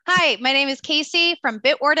Hi, my name is Casey from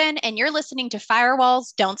Bitwarden, and you're listening to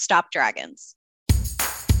Firewalls Don't Stop Dragons.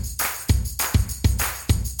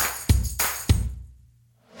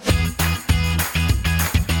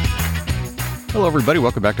 Hello, everybody.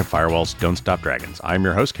 Welcome back to Firewalls Don't Stop Dragons. I'm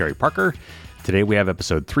your host, Kerry Parker. Today we have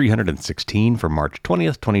episode 316 for March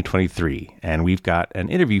 20th, 2023. And we've got an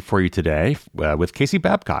interview for you today with Casey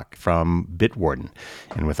Babcock from Bitwarden.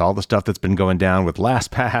 And with all the stuff that's been going down with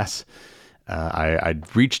LastPass, I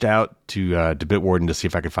reached out to Bitwarden to see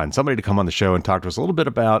if I could find somebody to come on the show and talk to us a little bit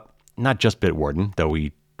about not just Bitwarden, though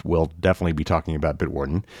we will definitely be talking about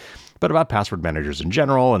Bitwarden, but about password managers in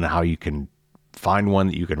general and how you can find one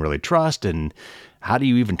that you can really trust, and how do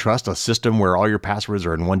you even trust a system where all your passwords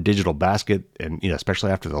are in one digital basket, and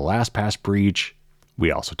especially after the LastPass breach.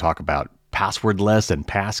 We also talk about passwordless and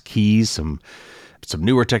pass keys, some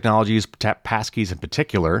newer technologies, passkeys in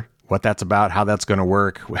particular, what that's about, how that's going to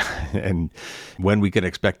work, and when we can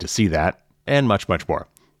expect to see that, and much, much more.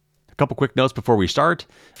 A couple quick notes before we start.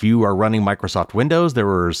 If you are running Microsoft Windows, there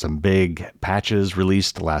were some big patches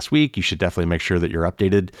released last week. You should definitely make sure that you're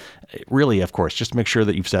updated. Really, of course, just make sure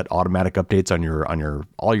that you've set automatic updates on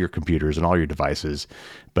all your computers and all your devices.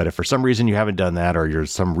 But if for some reason you haven't done that, or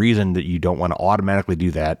there's some reason that you don't want to automatically do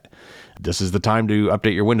that, this is the time to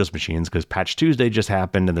update your Windows machines, because Patch Tuesday just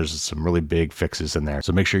happened and there's some really big fixes in there.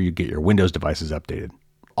 So make sure you get your Windows devices updated.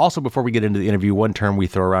 Also, before we get into the interview, one term we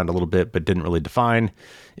throw around a little bit but didn't really define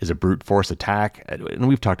is a brute force attack. And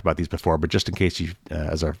we've talked about these before, but just in case you,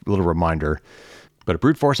 as a little reminder, but a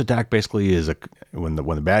brute force attack basically is when the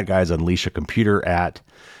bad guys unleash a computer at,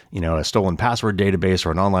 a stolen password database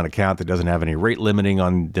or an online account that doesn't have any rate limiting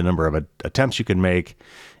on the number of attempts you can make,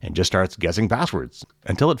 and just starts guessing passwords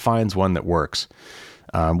until it finds one that works,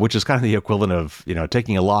 which is kind of the equivalent of,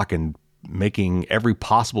 taking a lock and making every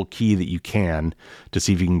possible key that you can to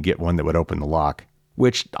see if you can get one that would open the lock,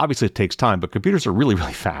 which obviously takes time, but computers are really,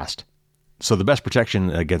 really fast. So the best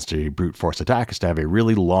protection against a brute force attack is to have a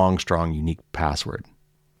really long, strong, unique password.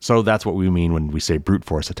 So that's what we mean when we say brute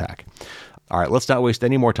force attack. All right, let's not waste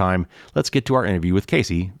any more time. Let's get to our interview with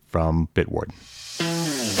Casey from Bitwarden.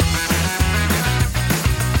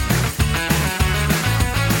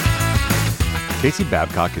 Casey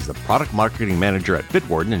Babcock is the product marketing manager at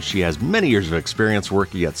Bitwarden, and she has many years of experience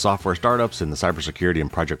working at software startups in the cybersecurity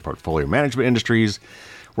and project portfolio management industries,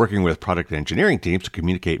 working with product engineering teams to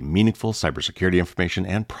communicate meaningful cybersecurity information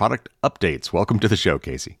and product updates. Welcome to the show,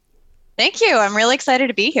 Casey. Thank you. I'm really excited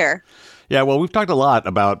to be here. Yeah, well, we've talked a lot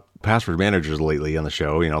about password managers lately on the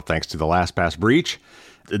show, thanks to the LastPass breach.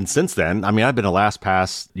 And since then, I've been a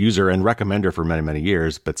LastPass user and recommender for many, many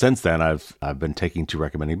years. But since then, I've been taking to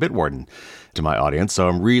recommending Bitwarden to my audience. So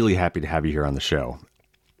I'm really happy to have you here on the show.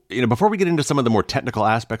 Before we get into some of the more technical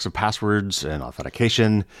aspects of passwords and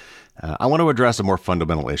authentication, I want to address a more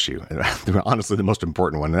fundamental issue. Honestly, the most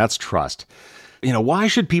important one, and that's trust. Why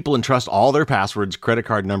should people entrust all their passwords, credit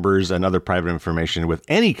card numbers, and other private information with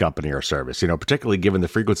any company or service, particularly given the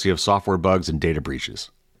frequency of software bugs and data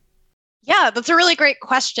breaches? Yeah, that's a really great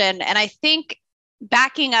question. And I think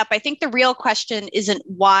backing up, I think the real question isn't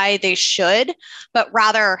why they should, but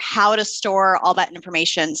rather how to store all that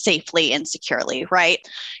information safely and securely, right?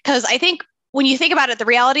 Because I think when you think about it, the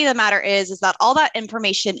reality of the matter is that all that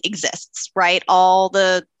information exists, right?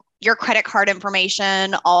 Your credit card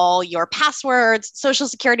information, all your passwords, social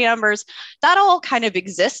security numbers, that all kind of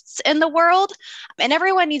exists in the world. And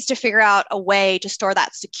everyone needs to figure out a way to store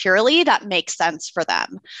that securely that makes sense for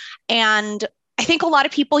them. And I think a lot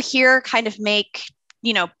of people here kind of make,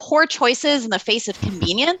 poor choices in the face of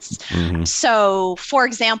convenience. Mm-hmm. So for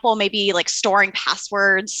example, maybe like storing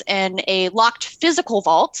passwords in a locked physical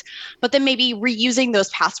vault, but then maybe reusing those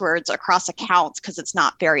passwords across accounts because it's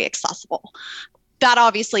not very accessible. That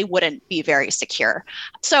obviously wouldn't be very secure.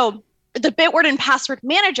 So the Bitwarden Password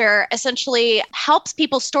Manager essentially helps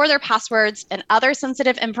people store their passwords and other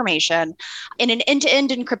sensitive information in an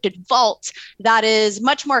end-to-end encrypted vault that is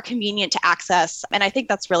much more convenient to access. And I think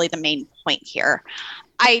that's really the main point here.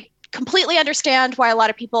 I completely understand why a lot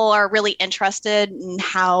of people are really interested in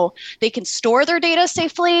how they can store their data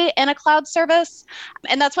safely in a cloud service.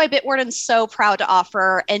 And that's why Bitwarden's so proud to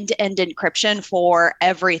offer end-to-end encryption for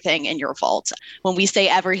everything in your vault. When we say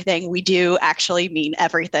everything, we do actually mean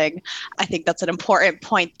everything. I think that's an important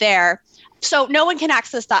point there. So no one can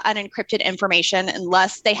access that unencrypted information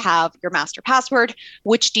unless they have your master password,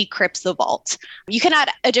 which decrypts the vault. You can add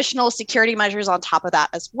additional security measures on top of that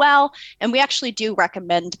as well. And we actually do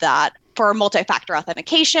recommend that for multi-factor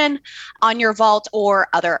authentication on your vault or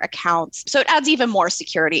other accounts. So it adds even more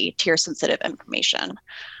security to your sensitive information.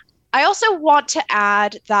 I also want to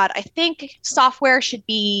add that I think software should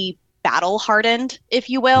be battle hardened, if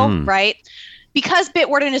you will, right? Because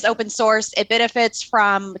Bitwarden is open source, it benefits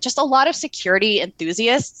from just a lot of security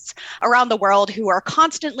enthusiasts around the world who are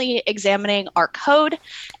constantly examining our code.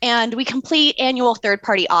 And we complete annual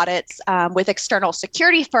third-party audits with external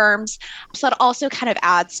security firms. So that also kind of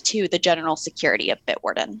adds to the general security of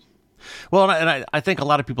Bitwarden. Well, and I think a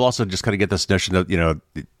lot of people also just kind of get this notion of,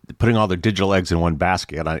 putting all their digital eggs in one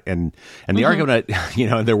basket. And the argument,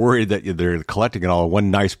 they're worried that they're collecting it all in one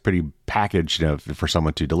nice, pretty package, for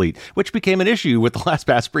someone to delete, which became an issue with the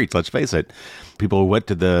LastPass breach. Let's face it. People who went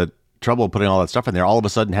to the trouble of putting all that stuff in there all of a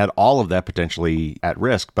sudden had all of that potentially at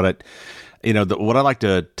risk. But, what I like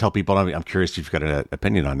to tell people, and I'm curious if you've got an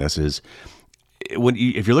opinion on this, is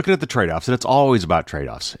if you're looking at the trade-offs, and it's always about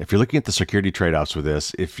trade-offs, if you're looking at the security trade-offs with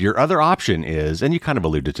this, if your other option is, and you kind of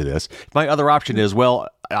alluded to this, if my other option is, well,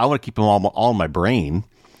 I want to keep them all in my brain,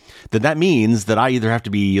 then that means that I either have to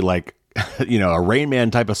be like, a Rain Man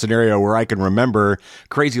type of scenario where I can remember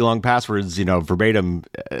crazy long passwords, verbatim,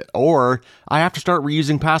 or I have to start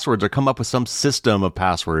reusing passwords or come up with some system of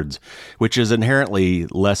passwords, which is inherently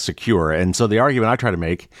less secure. And so the argument I try to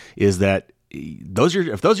make is that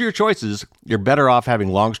if those are your choices, you're better off having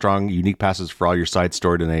long, strong, unique passes for all your sites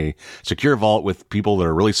stored in a secure vault with people that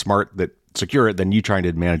are really smart that secure it than you trying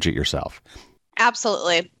to manage it yourself.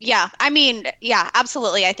 Absolutely. Yeah.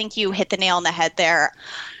 Absolutely. I think you hit the nail on the head there.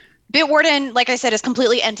 Bitwarden, like I said, is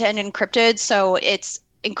completely end-to-end encrypted. So it's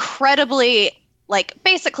incredibly,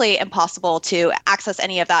 basically impossible to access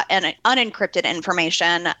any of that unencrypted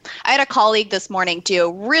information. I had a colleague this morning do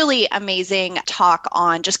a really amazing talk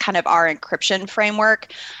on just kind of our encryption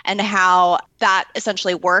framework and how that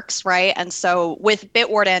essentially works, right? And so with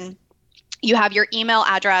Bitwarden, you have your email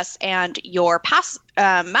address and your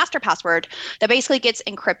master password that basically gets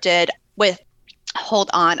encrypted with, hold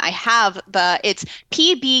on, it's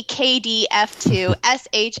PBKDF2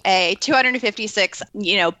 SHA 256,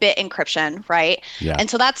 bit encryption, right? Yeah. And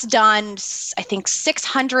so that's done, I think,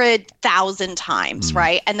 600,000 times,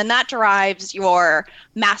 right? And then that derives your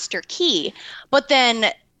master key. But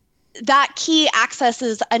then that key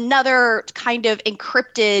accesses another kind of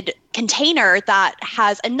encrypted container that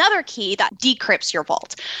has another key that decrypts your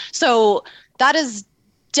vault. So that is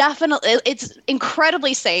definitely, it's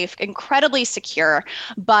incredibly safe, incredibly secure.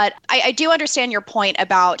 But I do understand your point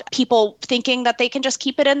about people thinking that they can just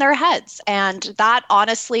keep it in their heads. And that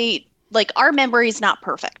honestly, our memory is not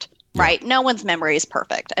perfect, right? No one's memory is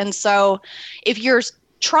perfect. And so if you're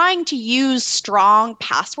trying to use strong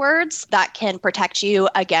passwords that can protect you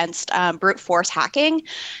against brute force hacking,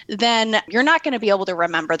 then you're not going to be able to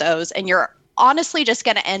remember those. And you're honestly just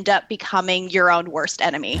going to end up becoming your own worst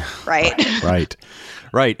enemy, right?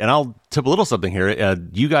 Right. And I'll tip a little something here.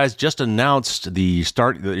 You guys just announced that you're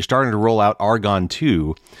starting to roll out Argon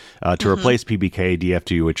 2 to replace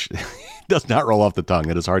PBKDF2, which does not roll off the tongue.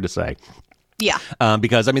 It is hard to say. Yeah.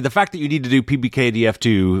 Because, the fact that you need to do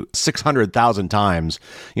PBKDF2 600,000 times,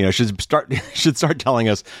 should start telling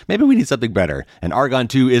us maybe we need something better. And Argon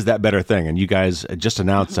 2 is that better thing. And you guys just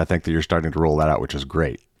announced, I think, that you're starting to roll that out, which is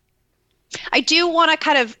great. I do want to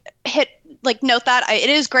kind of note that it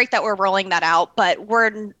is great that we're rolling that out, but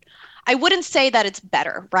I wouldn't say that it's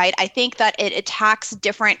better, right? I think that it attacks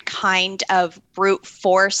different kind of brute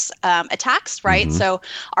force attacks, right? So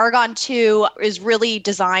Argon 2 is really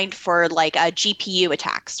designed for GPU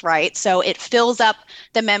attacks, right? So it fills up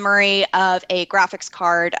the memory of a graphics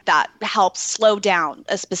card that helps slow down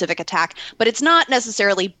a specific attack, but it's not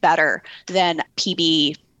necessarily better than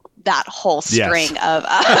PB, that whole string of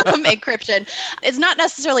encryption. It's not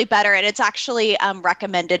necessarily better, and it's actually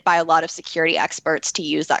recommended by a lot of security experts to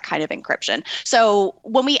use that kind of encryption. So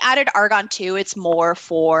when we added Argon 2, it's more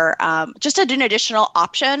for just an additional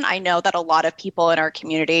option. I know that a lot of people in our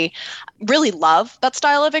community really love that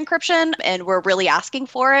style of encryption, and we're really asking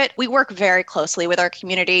for it. We work very closely with our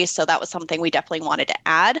community, so that was something we definitely wanted to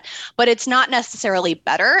add, but it's not necessarily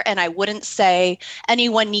better, and I wouldn't say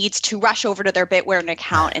anyone needs to rush over to their Bitwarden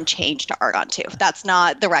account and change to Argon 2. That's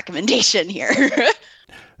not the recommendation here.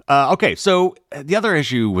 Okay, so the other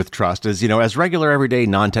issue with trust is, as regular, everyday,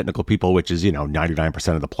 non-technical people, which is,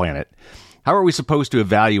 99% of the planet, how are we supposed to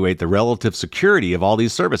evaluate the relative security of all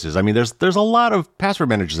these services? There's a lot of password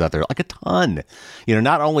managers out there, like a ton.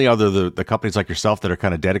 Not only are there the companies like yourself that are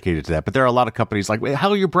kind of dedicated to that, but there are a lot of companies like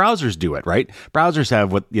how your browsers do it, right? Browsers have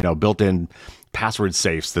built-in password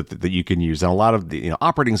safes that you can use, and a lot of the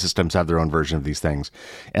operating systems have their own version of these things,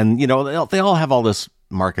 and they all have all this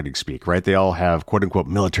marketing speak, right? They all have quote unquote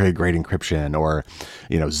military grade encryption or,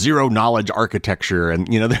 zero knowledge architecture. And,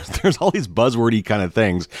 there's all these buzzwordy kind of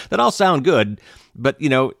things that all sound good. But,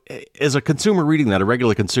 as a consumer reading that, a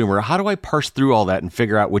regular consumer, how do I parse through all that and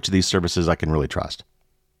figure out which of these services I can really trust?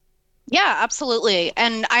 Yeah, absolutely.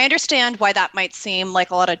 And I understand why that might seem like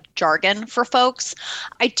a lot of jargon for folks.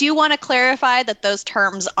 I do want to clarify that those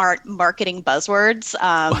terms aren't marketing buzzwords.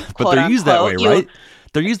 But they're used that way, right?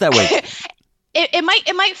 They're used that way.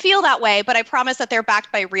 It might feel that way, but I promise that they're backed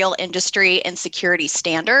by real industry and security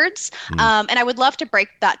standards. And I would love to break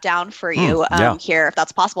that down for you here, if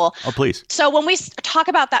that's possible. Oh, please. So when we talk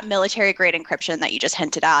about that military grade encryption that you just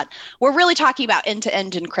hinted at, we're really talking about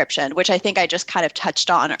end-to-end encryption, which I think I just kind of touched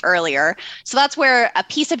on earlier. So that's where a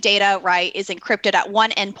piece of data, right, is encrypted at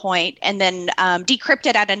one endpoint and then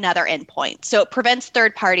decrypted at another endpoint. So it prevents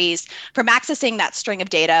third parties from accessing that string of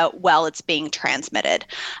data while it's being transmitted.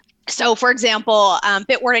 So, for example,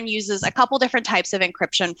 Bitwarden uses a couple different types of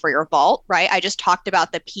encryption for your vault, right? I just talked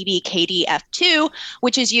about the PBKDF2,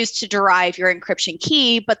 which is used to derive your encryption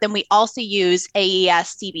key, but then we also use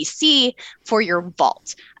AES CBC for your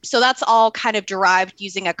vault. So that's all kind of derived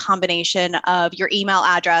using a combination of your email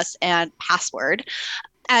address and password.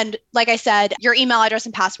 And like I said, your email address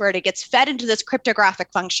and password, it gets fed into this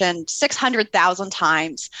cryptographic function 600,000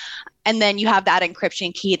 times. And then you have that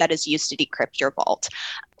encryption key that is used to decrypt your vault.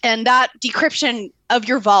 And that decryption of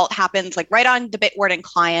your vault happens like right on the Bitwarden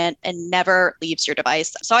client and never leaves your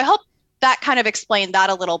device. So I hope that kind of explained that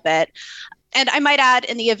a little bit. And I might add,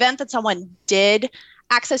 in the event that someone did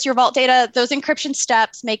access your vault data, those encryption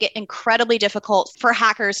steps make it incredibly difficult for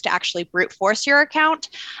hackers to actually brute force your account,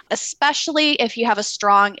 especially if you have a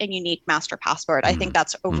strong and unique master password. I think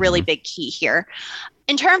that's a really big key here.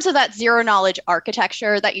 In terms of that zero knowledge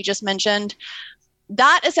architecture that you just mentioned,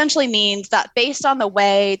 that essentially means that based on the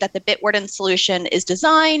way that the Bitwarden solution is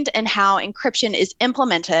designed and how encryption is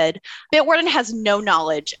implemented, Bitwarden has no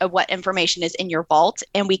knowledge of what information is in your vault,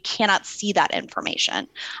 and we cannot see that information.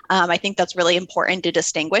 I think that's really important to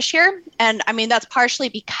distinguish here. And I mean, that's partially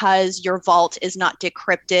because your vault is not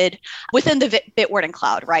decrypted within the Bitwarden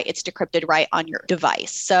cloud, right? It's decrypted right on your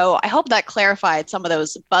device. So I hope that clarified some of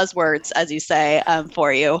those buzzwords, as you say,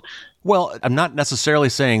 for you. Well, I'm not necessarily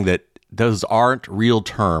saying that those aren't real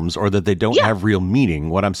terms or that they don't have real meaning.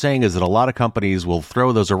 What I'm saying is that a lot of companies will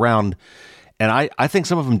throw those around, and I think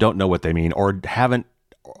some of them don't know what they mean or haven't.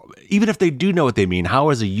 Even if they do know what they mean, how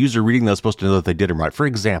is a user reading those supposed to know that they did them right? For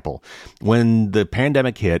example, when the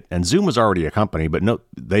pandemic hit, and Zoom was already a company, but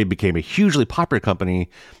they became a hugely popular company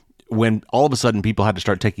when all of a sudden people had to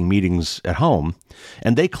start taking meetings at home,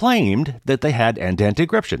 and they claimed that they had end-to-end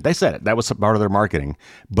encryption. They said it. That was part of their marketing,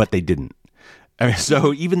 but they didn't. I mean,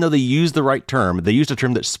 so even though they used the right term, they used a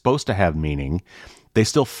term that's supposed to have meaning, they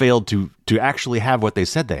still failed to actually have what they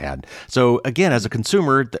said they had. So again, as a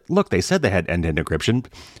consumer, look, they said they had end-to-end encryption,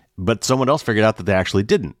 but someone else figured out that they actually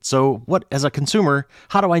didn't. So what, as a consumer,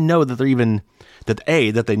 how do I know that they're even, that A,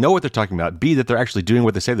 that they know what they're talking about, B, that they're actually doing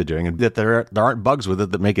what they say they're doing, and that there aren't bugs with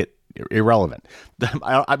it that make it irrelevant?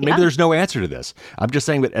 Maybe there's no answer to this. I'm just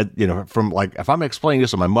saying that, from like, if I'm explaining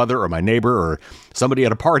this to my mother or my neighbor or somebody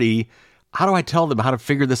at a party, how do I tell them how to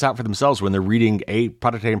figure this out for themselves when they're reading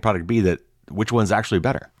product A and product B, that which one's actually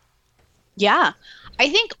better? Yeah, I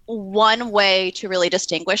think one way to really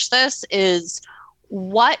distinguish this is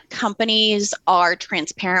what companies are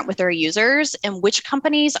transparent with their users and which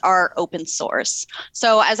companies are open source.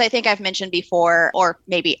 So as I think I've mentioned before, or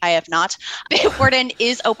maybe I have not, Bitwarden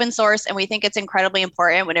is open source, and we think it's incredibly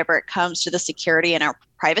important whenever it comes to the security and our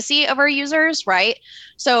privacy of our users, right?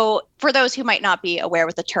 So for those who might not be aware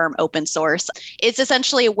with the term open source, it's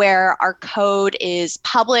essentially where our code is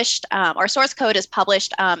published, our source code is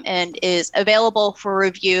published and is available for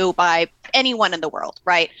review by anyone in the world,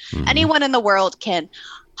 right? Mm-hmm. Anyone in the world can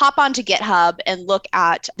hop onto GitHub and look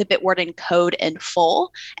at the Bitwarden code in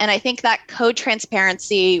full. And I think that code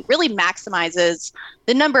transparency really maximizes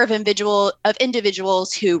the number of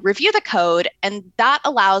individuals who review the code. And that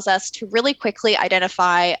allows us to really quickly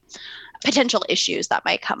identify potential issues that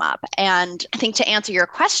might come up. And I think to answer your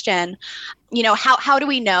question, how do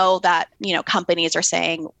we know that, companies are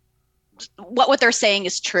saying what they're saying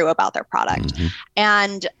is true about their product? Mm-hmm.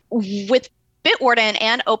 And with Bitwarden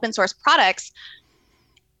and open source products,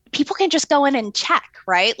 people can just go in and check,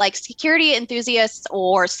 right? Like security enthusiasts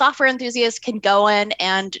or software enthusiasts can go in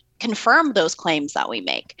and confirm those claims that we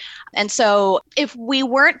make. And so if we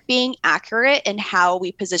weren't being accurate in how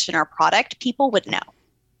we position our product, people would know.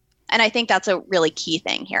 And I think that's a really key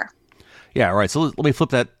thing here. Yeah, all right. So let me flip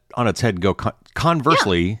that on its head and go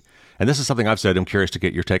conversely. Yeah. and this is something I've said, I'm curious to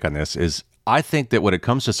get your take on this, is I think that when it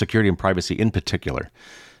comes to security and privacy in particular,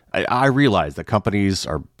 I realize that companies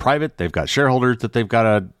are private. They've got shareholders that they've got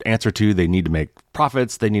to answer to. They need to make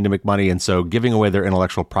profits. They need to make money. And so giving away their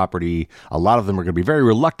intellectual property, a lot of them are going to be very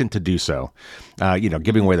reluctant to do so,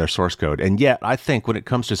 giving away their source code. And yet, I think when it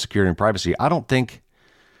comes to security and privacy, I'm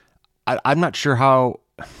not sure how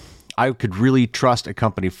I could really trust a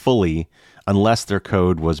company fully unless their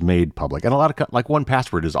code was made public. And a lot of, like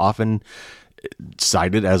 1Password is often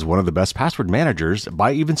cited as one of the best password managers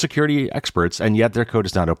by even security experts, and yet their code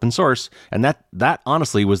is not open source. And that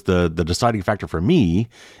honestly was the deciding factor for me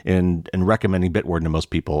in recommending Bitwarden to most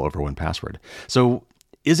people over 1Password. So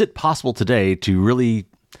is it possible today to really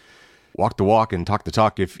walk the walk and talk the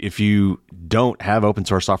talk if you don't have open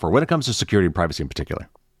source software when it comes to security and privacy in particular?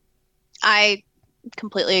 I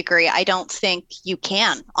completely agree. I don't think you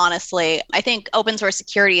can, honestly. I think open source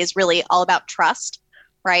security is really all about trust.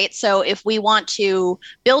 Right. So if we want to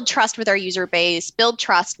build trust with our user base, build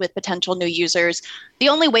trust with potential new users, the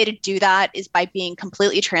only way to do that is by being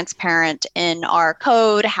completely transparent in our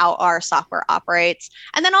code, how our software operates,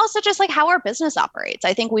 and then also just like how our business operates.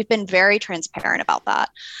 I think we've been very transparent about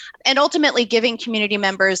that. And ultimately giving community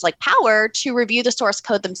members like power to review the source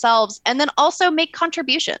code themselves and then also make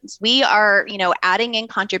contributions. We are, adding in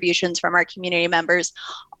contributions from our community members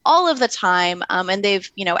all of the time. And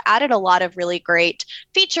they've, added a lot of really great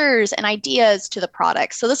features and ideas to the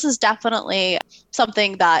product. So this is definitely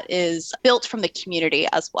something that is built from the community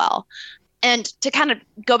as well. And to kind of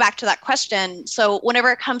go back to that question, so whenever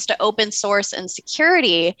it comes to open source and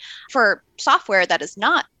security for software that is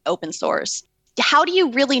not open source, how do you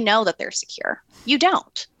really know that they're secure? You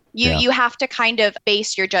don't. You have to kind of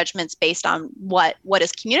base your judgments based on what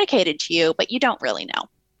is communicated to you, but you don't really know.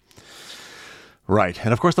 Right.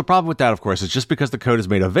 And of course, the problem with that, of course, is just because the code is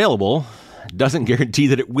made available doesn't guarantee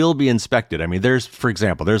that it will be inspected. I mean, for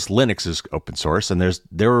example, Linux is open source, and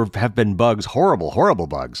there have been bugs, horrible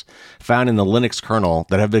bugs, found in the Linux kernel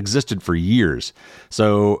that have existed for years.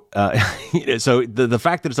 So, so the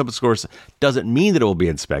fact that it's open source doesn't mean that it will be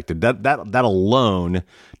inspected. That alone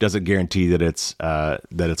doesn't guarantee that it's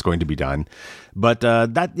going to be done. But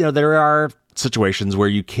there are situations where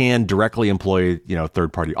you can directly employ,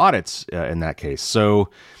 third-party audits in that case. So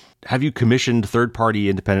have you commissioned third-party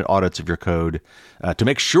independent audits of your code to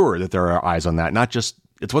make sure that there are eyes on that? Not just,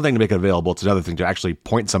 it's one thing to make it available, it's another thing to actually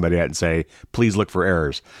point somebody at and say, please look for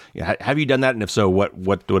errors. Have you done that? And if so,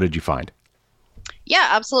 what did you find? Yeah,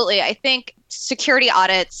 absolutely. I think security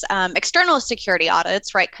audits, external security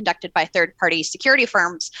audits, right, conducted by third-party security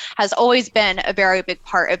firms has always been a very big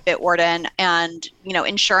part of Bitwarden and,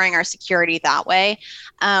 ensuring our security that way.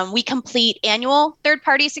 We complete annual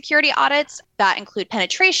third-party security audits that include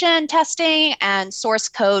penetration testing and source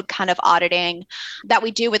code kind of auditing that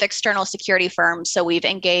we do with external security firms. So we've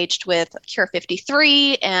engaged with Cure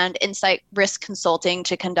 53 and Insight Risk Consulting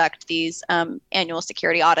to conduct these annual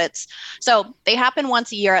security audits. So they happen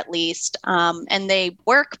once a year at least. And they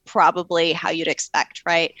work probably how you'd expect,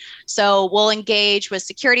 right? So we'll engage with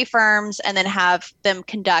security firms and then have them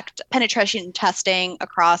conduct penetration testing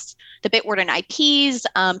across the Bitwarden IPs,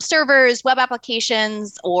 servers, web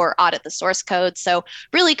applications, or audit the source code. So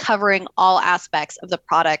really covering all aspects of the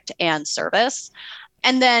product and service.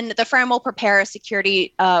 And then the firm will prepare a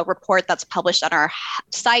security report that's published on our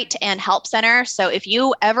site and help center. So if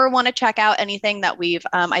you ever want to check out anything that we've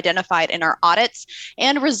identified in our audits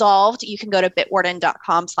and resolved, you can go to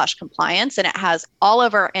bitwarden.com/compliance, and it has all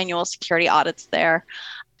of our annual security audits there.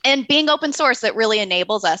 And being open source, that really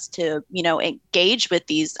enables us to, engage with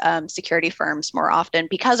these security firms more often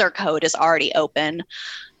because our code is already open.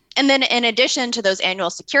 And then in addition to those annual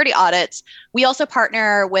security audits, we also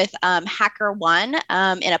partner with HackerOne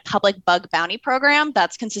in a public bug bounty program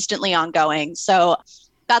that's consistently ongoing. So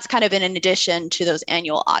that's kind of in addition to those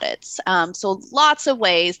annual audits. So lots of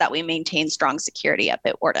ways that we maintain strong security at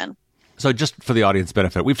Bitwarden. So just for the audience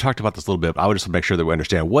benefit, we've talked about this a little bit, but I would just make sure that we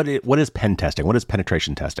understand what is pen testing? What is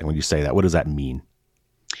penetration testing? When you say that, what does that mean?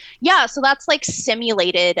 Yeah, so that's like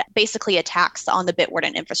simulated, basically attacks on the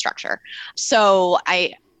Bitwarden infrastructure. So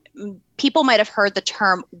people might have heard the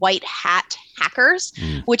term white hat hackers,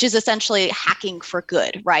 which is essentially hacking for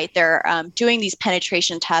good, right? They're doing these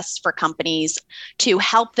penetration tests for companies to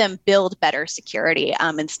help them build better security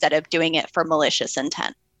instead of doing it for malicious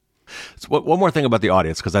intent. So one more thing about the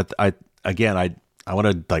audience, because I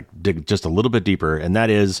want to dig just a little bit deeper, and that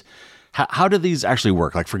is, how do these actually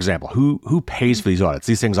work? Like, for example, who pays for these audits?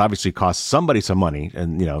 These things obviously cost somebody some money,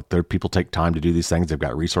 and people take time to do these things. They've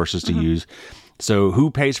got resources to use. So who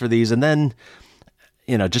pays for these? And then,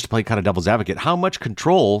 just to play kind of devil's advocate, how much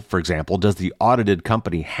control, for example, does the audited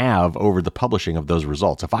company have over the publishing of those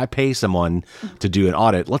results? If I pay someone to do an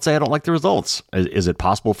audit, let's say I don't like the results, is it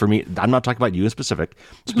possible for me? I'm not talking about you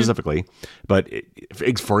specifically, but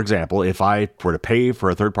for example, if I were to pay for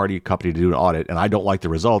a third-party company to do an audit and I don't like the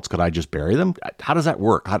results, could I just bury them? How does that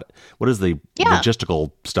work? What is the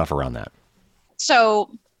logistical stuff around that?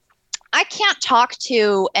 So I can't talk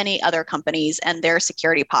to any other companies and their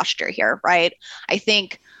security posture here, right? I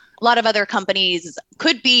think a lot of other companies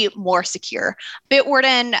could be more secure.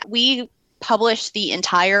 Bitwarden, we publish the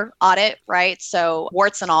entire audit, right? So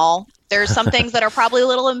warts and all. There's some things that are probably a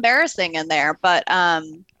little embarrassing in there, but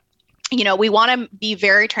we want to be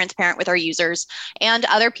very transparent with our users and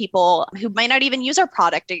other people who might not even use our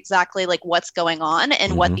product, exactly like what's going on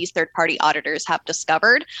and what these third-party auditors have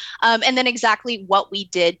discovered, and then exactly what we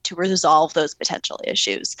did to resolve those potential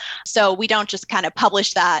issues. So we don't just kind of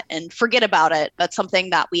publish that and forget about it. That's something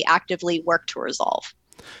that we actively work to resolve.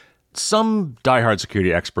 Some diehard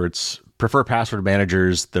security experts prefer password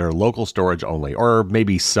managers that are local storage only, or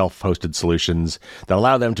maybe self-hosted solutions that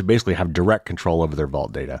allow them to basically have direct control over their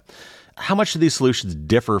vault data. How much do these solutions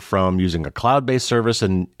differ from using a cloud-based service?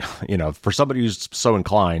 And, for somebody who's so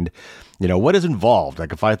inclined, what is involved?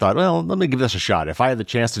 Like if I thought, well, let me give this a shot. If I had the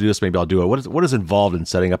chance to do this, maybe I'll do it. What is involved in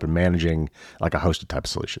setting up and managing like a hosted type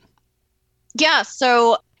of solution? Yeah,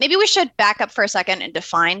 so maybe we should back up for a second and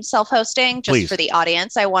define self-hosting just for the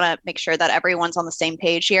audience. I want to make sure that everyone's on the same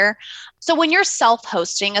page here. So when you're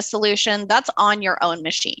self-hosting a solution, that's on your own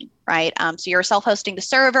machine, right? So you're self-hosting the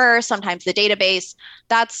server, sometimes the database.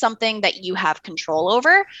 That's something that you have control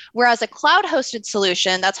over. Whereas a cloud-hosted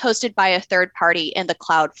solution, that's hosted by a third party in the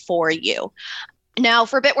cloud for you. Now,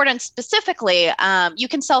 for Bitwarden specifically, you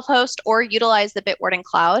can self-host or utilize the Bitwarden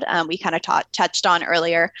cloud. We kind of touched on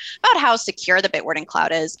earlier about how secure the Bitwarden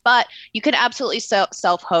cloud is, but you can absolutely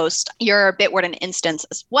self-host your Bitwarden instance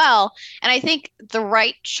as well. And I think the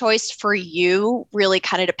right choice for you really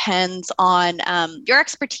kind of depends on your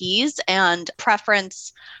expertise and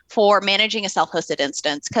preference for managing a self-hosted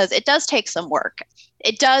instance, because it does take some work.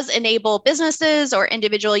 It does enable businesses or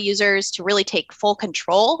individual users to really take full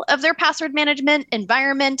control of their password management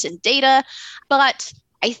environment and data. But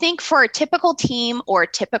I think for a typical team or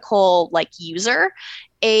a typical user,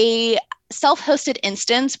 a self-hosted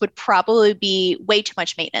instance would probably be way too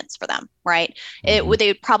much maintenance for them, right? They would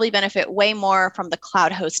probably benefit way more from the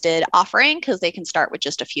cloud-hosted offering because they can start with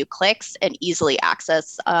just a few clicks and easily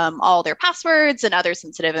access all their passwords and other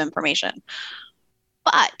sensitive information.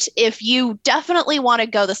 But if you definitely want to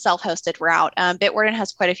go the self-hosted route, Bitwarden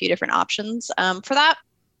has quite a few different options for that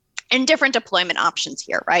and different deployment options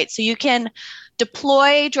here, right? So you can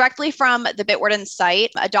deploy directly from the Bitwarden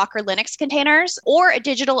site, a Docker Linux containers, or a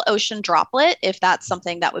DigitalOcean droplet, if that's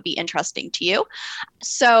something that would be interesting to you.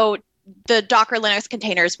 So the Docker Linux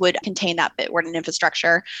containers would contain that Bitwarden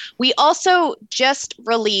infrastructure. We also just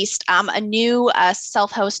released a new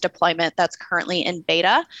self-host deployment that's currently in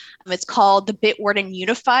beta. It's called the Bitwarden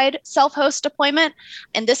Unified Self-Host Deployment.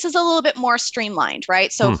 And this is a little bit more streamlined,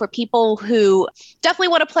 right? So for people who definitely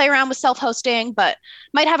want to play around with self-hosting, but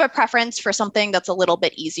might have a preference for something that's a little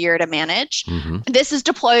bit easier to manage, this is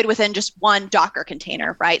deployed within just one Docker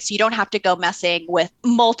container, right? So you don't have to go messing with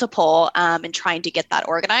multiple and trying to get that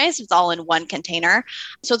organized. It's all in one container.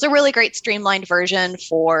 So it's a really great streamlined version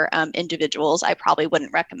for individuals. I probably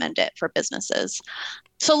wouldn't recommend it for businesses.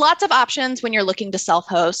 So lots of options when you're looking to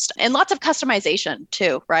self-host and lots of customization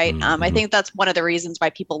too, right? I think that's one of the reasons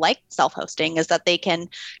why people like self-hosting is that they can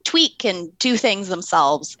tweak and do things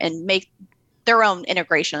themselves and make their own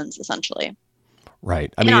integrations essentially.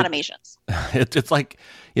 Right. I mean, automations. It's like,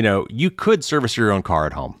 you could service your own car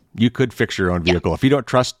at home. You could fix your own vehicle. If you don't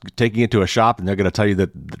trust taking it to a shop and they're going to tell you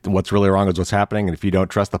that what's really wrong is what's happening, and if you don't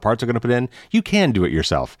trust the parts they're going to put in, you can do it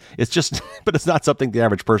yourself. It's just, but it's not something the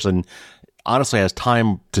average person honestly has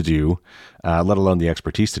time to do, let alone the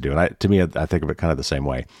expertise to do. And to me, I think of it kind of the same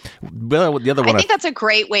way. But the other one, I think that's a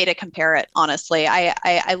great way to compare it. Honestly,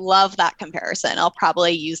 I love that comparison. I'll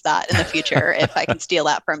probably use that in the future if I can steal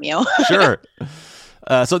that from you. Sure.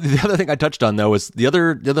 So the other thing I touched on, though, is the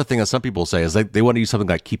other thing that some people say is they want to use something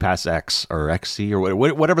like KeePass X or XC or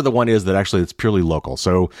whatever the one is that actually it's purely local.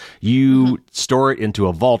 So you store it into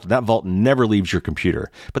a vault, and that vault never leaves your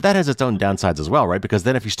computer. But that has its own downsides as well, right? Because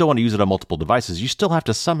then if you still want to use it on multiple devices, you still have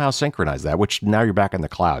to somehow synchronize that, which now you're back in the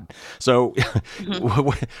cloud. So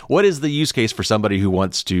what is the use case for somebody who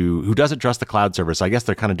doesn't trust the cloud service? I guess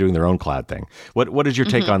they're kind of doing their own cloud thing. What is your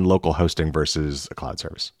take on local hosting versus a cloud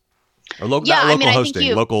service? Or not local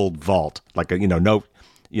hosting, local vault, like you know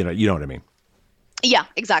what I mean. Yeah,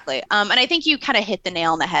 exactly. And I think you kind of hit the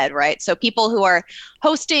nail on the head, right? So people who are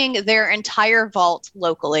hosting their entire vault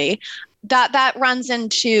locally, that runs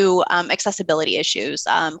into accessibility issues,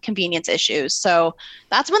 convenience issues. So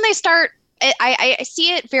that's when they start. I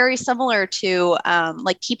see it very similar to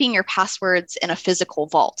like keeping your passwords in a physical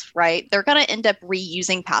vault, right? They're going to end up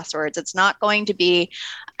reusing passwords. It's not going to be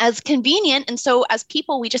as convenient. And so as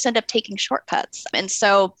people, we just end up taking shortcuts. And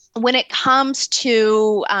so when it comes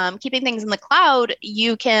to keeping things in the cloud,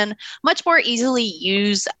 you can much more easily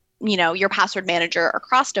use your password manager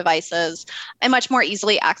across devices and much more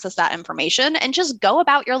easily access that information and just go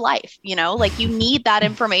about your life. Like you need that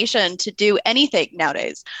information to do anything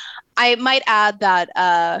nowadays. I might add that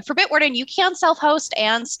for Bitwarden, you can self-host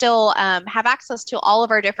and still have access to all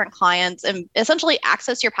of our different clients and essentially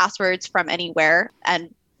access your passwords from anywhere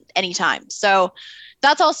and anytime. So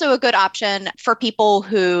that's also a good option for people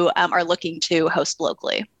who are looking to host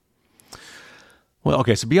locally. Well,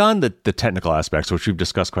 okay. So beyond the technical aspects, which we've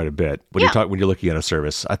discussed quite a bit, when you're looking at a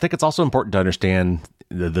service, I think it's also important to understand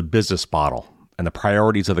the business model and the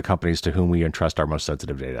priorities of the companies to whom we entrust our most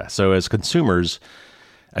sensitive data. So as consumers,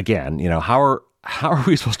 again, how are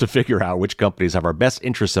we supposed to figure out which companies have our best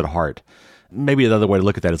interests at heart? Maybe another way to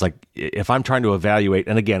look at that is like, if I'm trying to evaluate,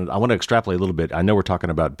 and again, I want to extrapolate a little bit. I know we're talking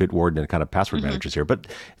about Bitwarden and kind of password managers here, but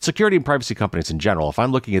security and privacy companies in general, if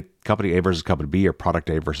I'm looking at company A versus company B or product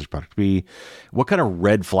A versus product B, what kind of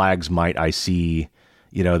red flags might I see,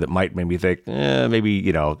 that might make me think,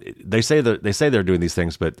 maybe, they say they're doing these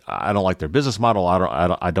things, but I don't like their business model.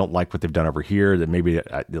 I don't like what they've done over here. That maybe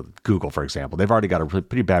Google, for example, they've already got a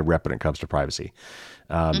pretty bad rep when it comes to privacy.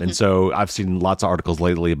 And so I've seen lots of articles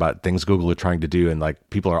lately about things Google are trying to do, and like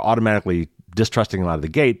people are automatically distrusting them out of the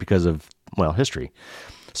gate because of, history.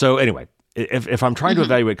 So anyway, if I'm trying to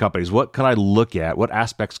evaluate companies, what can I look at? What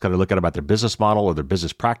aspects can I look at about their business model or their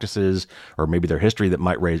business practices, or maybe their history that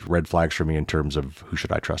might raise red flags for me in terms of who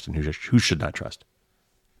should I trust and who should not trust?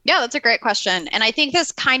 Yeah, that's a great question. And I think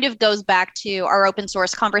this kind of goes back to our open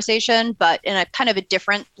source conversation, but in a kind of a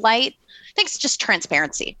different light. I think it's just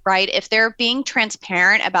transparency, right? If they're being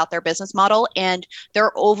transparent about their business model and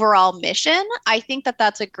their overall mission, I think that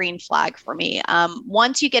that's a green flag for me.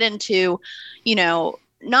 Once you get into,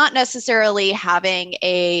 not necessarily having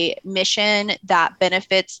a mission that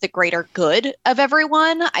benefits the greater good of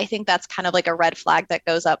everyone, I think that's kind of like a red flag that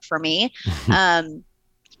goes up for me.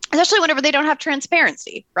 Especially whenever they don't have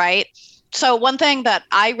transparency, right? So one thing that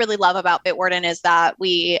I really love about Bitwarden is that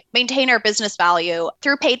we maintain our business value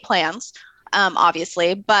through paid plans,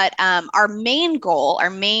 obviously, but our main goal, our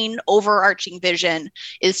main overarching vision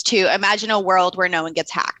is to imagine a world where no one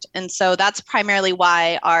gets hacked. And so that's primarily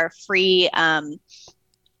why our free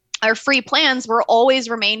plans will always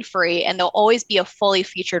remain free, and there'll always be a fully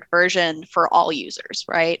featured version for all users,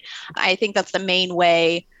 right? I think that's the main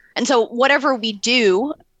way. And so whatever we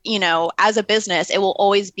do, as a business, it will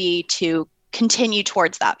always be to continue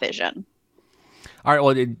towards that vision. All right.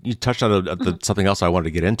 Well, you touched on something else I wanted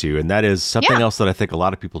to get into, and that is something else that I think a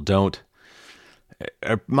lot of people don't,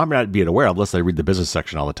 might not be aware of unless they read the business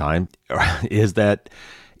section all the time, is that,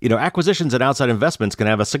 acquisitions and outside investments can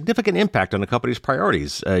have a significant impact on a company's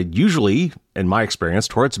priorities, usually, in my experience,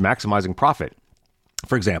 towards maximizing profit.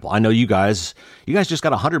 For example, I know you guys just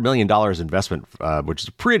got $100 million investment, which is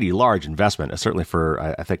a pretty large investment, certainly for,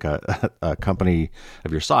 I think, a company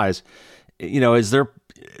of your size. Is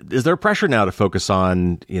there pressure now to focus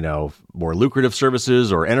on, more lucrative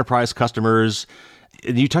services or enterprise customers?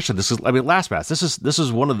 And you touched on this. LastPass. This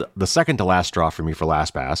is one of the second to last straw for me for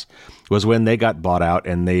LastPass was when they got bought out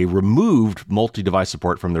and they removed multi-device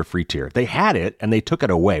support from their free tier. They had it and they took it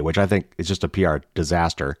away, which I think is just a PR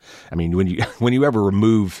disaster. I mean, when you ever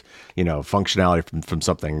remove functionality from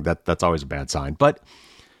something, that's always a bad sign. But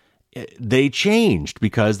they changed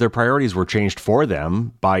because their priorities were changed for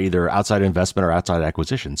them by either outside investment or outside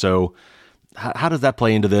acquisition. So how does that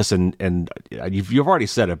play into this? And you've already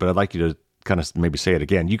said it, but I'd like you to kind of maybe say it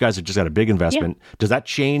again. You guys have just got a big investment. Yeah. Does that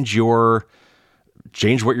change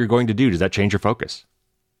what you're going to do? Does that change your focus?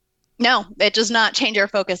 No, it does not change our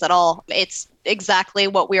focus at all. It's exactly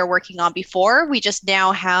what we were working on before. We just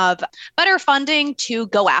now have better funding to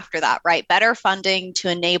go after that, right? Better funding to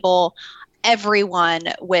enable everyone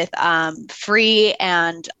with free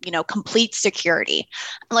and complete security.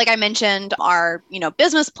 Like I mentioned, our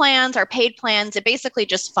business plans, our paid plans, it basically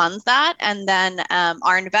just funds that, and then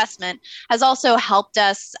our investment has also helped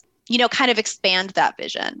us kind of expand that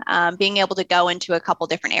vision, being able to go into a couple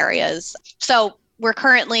different areas. So we're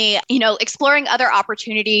currently, exploring other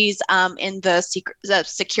opportunities in the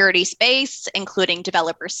security space, including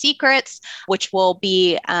developer secrets, which will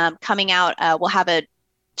be coming out. We'll have a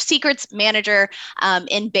Secrets Manager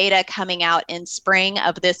in beta coming out in spring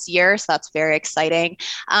of this year. So that's very exciting.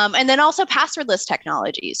 And then also passwordless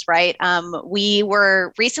technologies, right? We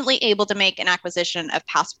were recently able to make an acquisition of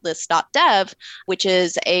passwordless.dev, which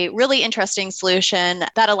is a really interesting solution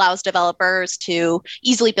that allows developers to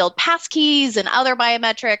easily build passkeys and other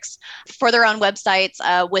biometrics for their own websites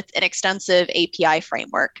with an extensive API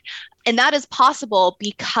framework. And that is possible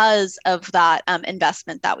because of that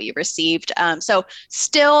investment that we received. So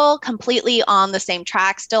still completely on the same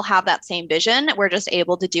track, still have that same vision. We're just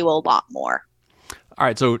able to do a lot more. All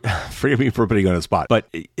right, so forgive me for putting you on the spot, but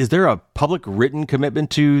is there a public written commitment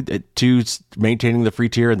to maintaining the free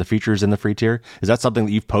tier and the features in the free tier? Is that something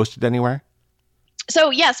that you've posted anywhere?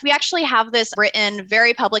 So yes, we actually have this written,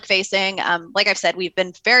 very public facing. Like I've said, we've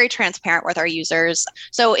been very transparent with our users.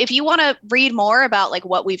 So if you want to read more about like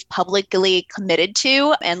what we've publicly committed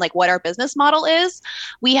to and like what our business model is,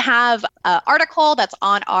 we have an article that's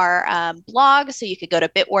on our blog. So you could go to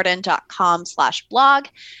bitwarden.com/blog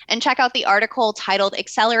and check out the article titled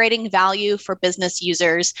Accelerating Value for Business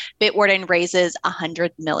Users. Bitwarden raises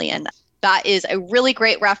 100 million. That is a really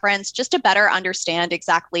great reference just to better understand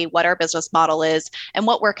exactly what our business model is and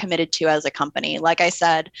what we're committed to as a company. Like I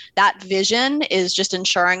said, that vision is just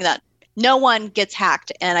ensuring that no one gets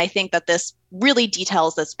hacked. And I think that this really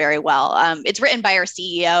details this very well. It's written by our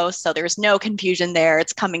CEO, so there's no confusion there.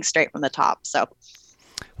 It's coming straight from the top. So.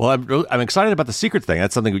 Well, I'm excited about the secret thing.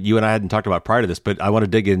 That's something you and I hadn't talked about prior to this, but I want to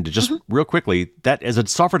dig into just real quickly. That as a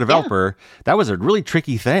software developer, that was a really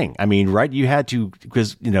tricky thing. I mean, right? You had to,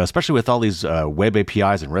 because, especially with all these web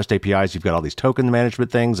APIs and REST APIs, you've got all these token management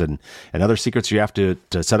things and other secrets you have to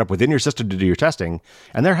set up within your system to do your testing.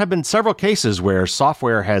 And there have been several cases where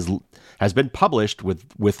software has been published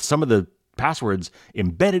with some of the passwords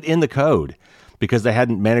embedded in the code, because they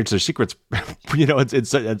hadn't managed their secrets.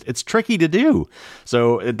 It's tricky to do.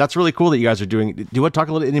 So that's really cool that you guys are doing. Do you want to talk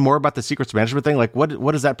a little any more about the secrets management thing? Like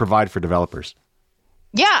what does that provide for developers?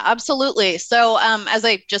 Yeah, absolutely. So as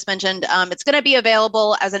I just mentioned, it's going to be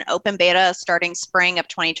available as an open beta starting spring of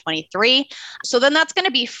 2023. So then that's going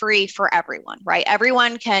to be free for everyone, right?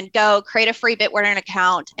 Everyone can go create a free Bitwarden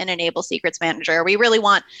account and enable Secrets Manager. We really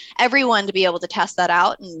want everyone to be able to test that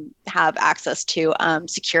out and have access to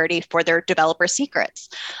security for their developer secrets.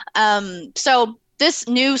 So this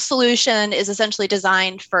new solution is essentially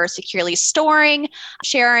designed for securely storing,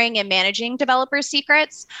 sharing, and managing developer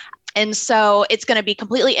secrets. And so it's going to be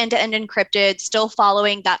completely end-to-end encrypted, still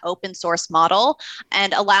following that open source model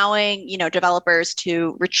and allowing, developers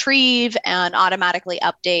to retrieve and automatically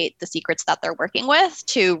update the secrets that they're working with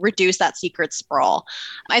to reduce that secret sprawl.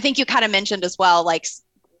 I think you kind of mentioned as well, like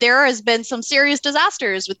there has been some serious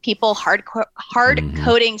disasters with people hard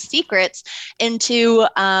coding secrets into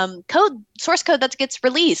source code that gets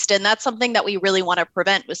released. And that's something that we really want to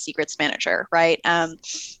prevent with Secrets Manager, right?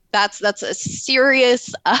 That's a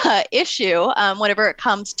serious issue whenever it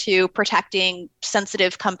comes to protecting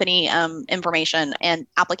sensitive company information and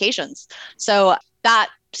applications. So that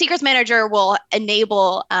Secrets Manager will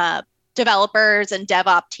enable developers and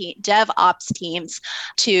DevOps teams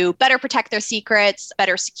to better protect their secrets,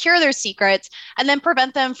 better secure their secrets, and then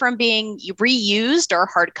prevent them from being reused or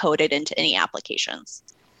hard-coded into any applications.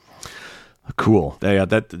 Cool.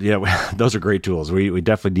 Those are great tools. We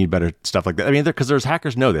definitely need better stuff like that. I mean, because there's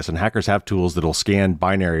hackers know this, and hackers have tools that'll scan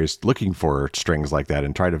binaries looking for strings like that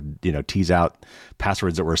and try to tease out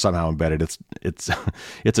passwords that were somehow embedded. It's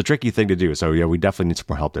a tricky thing to do. So yeah, we definitely need some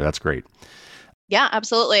more help there. That's great. Yeah,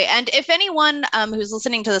 absolutely. And if anyone who's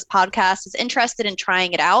listening to this podcast is interested in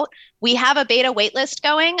trying it out, we have a beta waitlist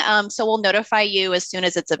going. So we'll notify you as soon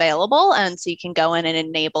as it's available. And so you can go in and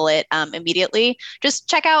enable it immediately. Just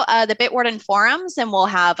check out the Bitwarden forums and we'll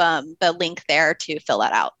have the link there to fill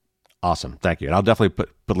that out. Awesome. Thank you. And I'll definitely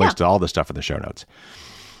put links to all this stuff in the show notes.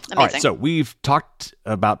 Amazing. All right, so we've talked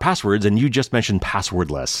about passwords, and you just mentioned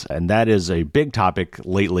passwordless, and that is a big topic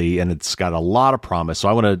lately, and it's got a lot of promise. So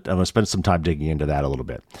I want to spend some time digging into that a little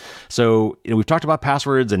bit. So we've talked about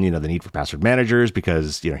passwords and the need for password managers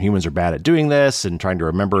because humans are bad at doing this, and trying to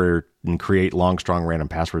remember and create long, strong, random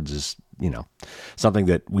passwords is something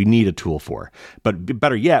that we need a tool for. But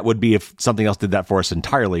better yet would be if something else did that for us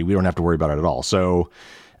entirely. We don't have to worry about it at all. So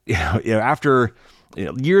after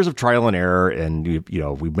years of trial and error, and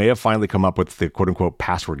we may have finally come up with the quote unquote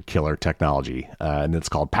password killer technology, and it's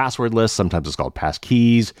called passwordless. Sometimes it's called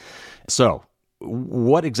passkeys. So,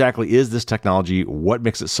 what exactly is this technology? What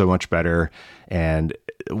makes it so much better? And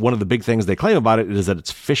one of the big things they claim about it is that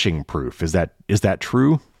it's phishing proof. Is that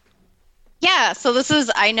true? Yeah, so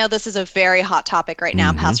I know this is a very hot topic right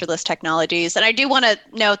now, Hmm. passwordless technologies. And I do want to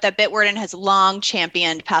note that Bitwarden has long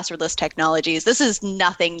championed passwordless technologies. This is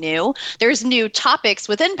nothing new. There's new topics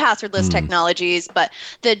within passwordless Mm. technologies, but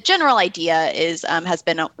the general idea has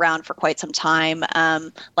been around for quite some time,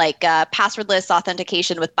 passwordless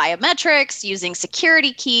authentication with biometrics, using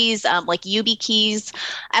security keys, like YubiKeys,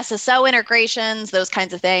 SSO integrations, those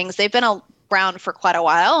kinds of things. They've been around for quite a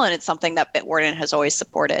while, and it's something that Bitwarden has always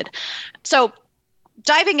supported. So,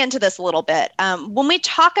 diving into this a little bit, when we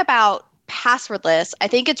talk about passwordless, I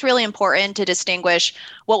think it's really important to distinguish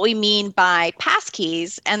what we mean by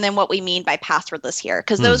passkeys and then what we mean by passwordless here,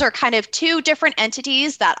 because those Mm. are kind of two different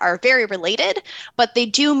entities that are very related, but they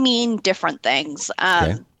do mean different things.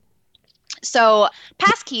 Okay. So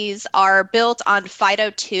passkeys are built on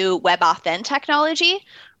FIDO2 WebAuthn technology,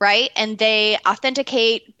 right? And they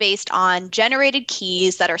authenticate based on generated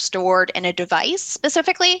keys that are stored in a device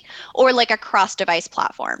specifically, or like a cross-device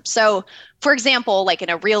platform. So for example, like in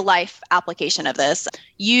a real life application of this,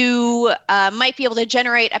 you might be able to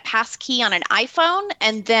generate a passkey on an iPhone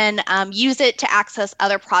and then use it to access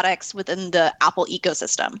other products within the Apple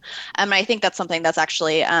ecosystem. I think that's something that's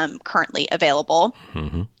actually currently available.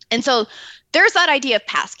 Hmm. And so there's that idea of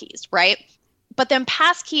passkeys, right? But then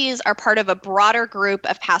passkeys are part of a broader group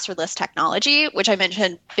of passwordless technology, which I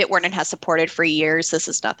mentioned Bitwarden has supported for years. This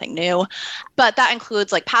is nothing new. But that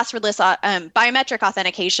includes like passwordless biometric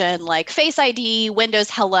authentication, like Face ID, Windows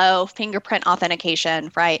Hello, fingerprint authentication,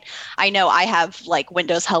 right? I know I have like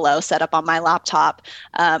Windows Hello set up on my laptop.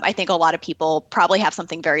 I think a lot of people probably have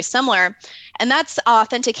something very similar. And that's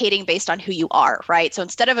authenticating based on who you are, right? So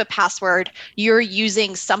instead of a password, you're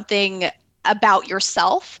using something about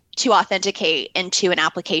yourself to authenticate into an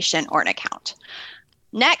application or an account.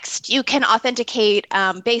 Next, you can authenticate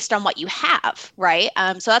based on what you have, right?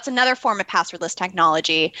 So that's another form of passwordless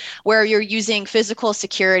technology where you're using physical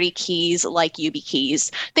security keys like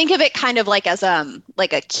YubiKeys. Think of it kind of like as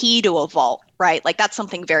like a key to a vault, right? Like that's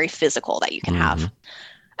something very physical that you can Hmm. have.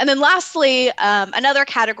 And then lastly, another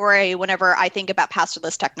category whenever I think about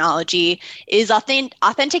passwordless technology is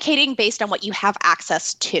authenticating based on what you have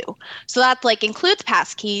access to. So that like includes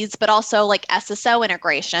passkeys, but also like SSO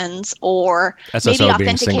integrations or maybe SSO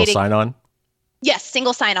being single authenticating. sign-on. Yes,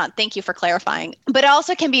 single sign-on. Thank you for clarifying. But it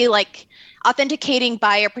also can be like authenticating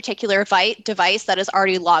by a particular device that is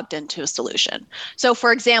already logged into a solution. So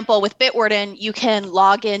for example, with Bitwarden, you can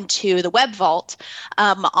log into the Web Vault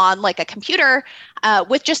on like a computer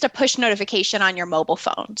with just a push notification on your mobile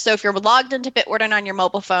phone. So if you're logged into Bitwarden on your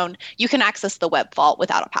mobile phone, you can access the Web Vault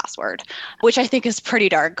without a password, which I think is pretty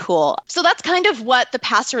darn cool. So that's kind of what the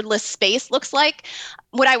passwordless space looks like.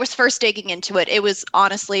 When I was first digging into it, it was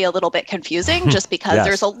honestly a little bit confusing just because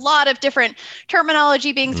there's Yes. a lot of different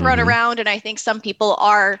terminology being thrown Hmm. around. And I think some people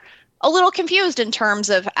are a little confused in terms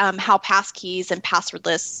of how passkeys and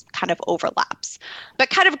passwordless kind of overlaps. But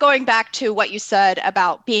kind of going back to what you said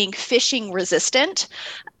about being phishing resistant,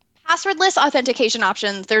 passwordless authentication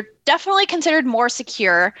options, they're definitely considered more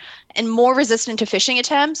secure and more resistant to phishing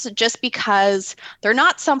attempts just because they're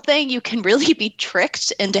not something you can really be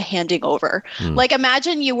tricked into handing over. Mm. Like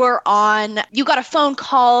imagine you got a phone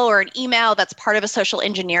call or an email that's part of a social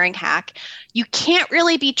engineering hack. You can't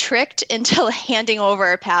really be tricked into handing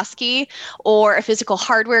over a passkey or a physical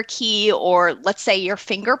hardware key or let's say your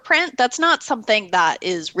fingerprint. That's not something that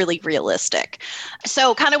is really realistic.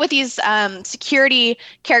 So kind of with these security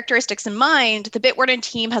characteristics in mind, the Bitwarden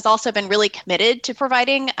team has also been really committed to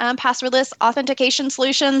providing passwordless authentication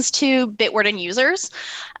solutions to Bitwarden users,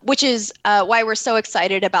 which is why we're so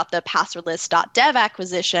excited about the passwordless.dev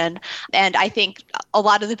acquisition. And I think a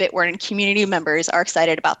lot of the Bitwarden community members are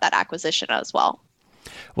excited about that acquisition as well.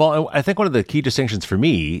 Well, I think one of the key distinctions for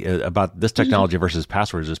me about this technology versus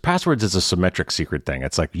passwords is passwords is a symmetric secret thing.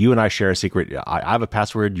 It's like you and I share a secret. I have a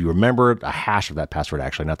password. You remember a hash of that password,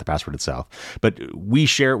 actually, not the password itself. But we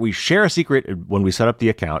share a secret when we set up the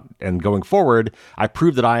account. And going forward, I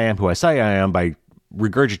prove that I am who I say I am by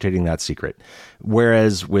regurgitating that secret.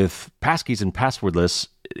 Whereas with passkeys and passwordless,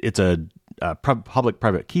 it's a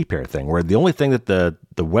public-private key pair thing, where the only thing that the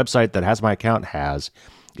website that has my account has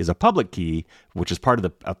is a public key, which is part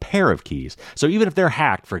of a pair of keys. So even if they're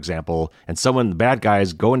hacked, for example, and the bad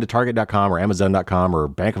guys go into Target.com or Amazon.com or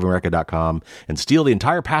BankofAmerica.com and steal the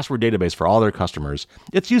entire password database for all their customers,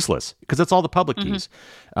 it's useless because it's all the public keys.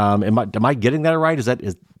 Am I getting that right?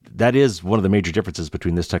 That is one of the major differences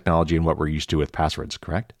between this technology and what we're used to with passwords,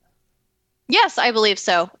 correct? Yes, I believe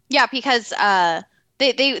so. Yeah, because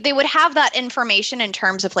they would have that information in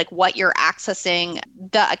terms of like what you're accessing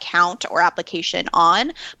the account or application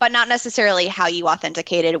on, but not necessarily how you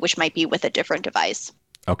authenticated, which might be with a different device.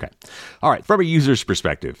 Okay. All right. From a user's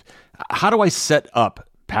perspective, how do I set up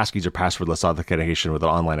passkeys or passwordless authentication with an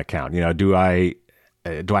online account? How do I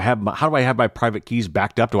have my private keys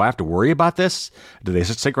backed up? Do I have to worry about this? Do they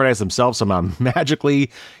synchronize themselves somehow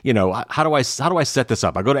magically? How do I set this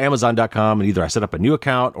up? I go to Amazon.com and either I set up a new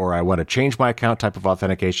account or I want to change my account type of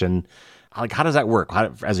authentication. Like, how does that work?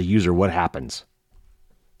 As a user, what happens?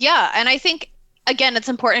 Yeah, and I think again, it's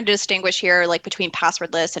important to distinguish here, like between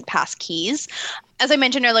passwordless and pass keys. As I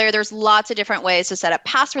mentioned earlier, there's lots of different ways to set up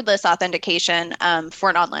passwordless authentication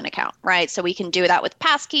for an online account, right? So we can do that with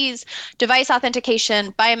passkeys, device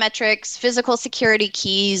authentication, biometrics, physical security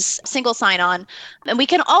keys, single sign-on. And we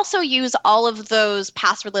can also use all of those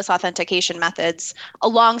passwordless authentication methods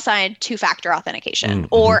alongside two-factor authentication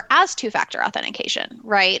or as two-factor authentication,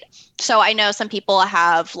 right? So I know some people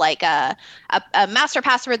have like a master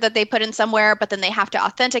password that they put in somewhere, but then they have to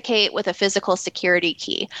authenticate with a physical security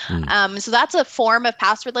key. So that's a form of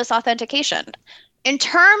passwordless authentication. In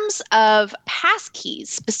terms of passkeys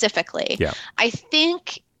specifically, I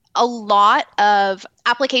think a lot of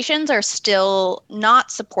applications are still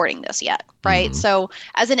not supporting this yet, right? So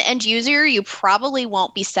as an end user, you probably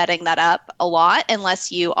won't be setting that up a lot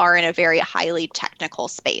unless you are in a very highly technical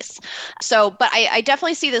space. But I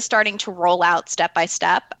definitely see this starting to roll out step by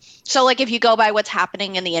step. So like if you go by what's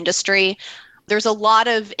happening in the industry, there's a lot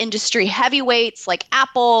of industry heavyweights like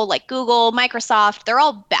Apple, like Google, Microsoft. They're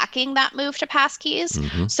all backing that move to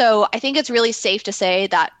passkeys. So I think it's really safe to say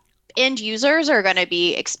that end users are going to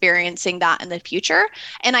be experiencing that in the future.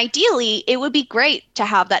 And ideally, it would be great to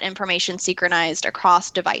have that information synchronized across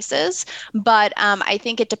devices. But I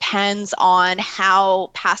think it depends on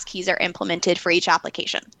how passkeys are implemented for each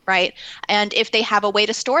application, right? And if they have a way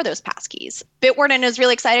to store those passkeys. Bitwarden is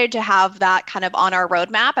really excited to have that kind of on our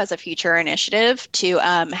roadmap as a future initiative to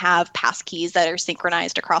have passkeys that are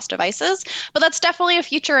synchronized across devices. But that's definitely a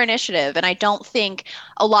future initiative. And I don't think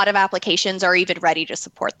a lot of applications are even ready to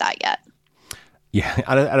support that yet. Yeah,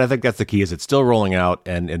 and I think that's the key is it's still rolling out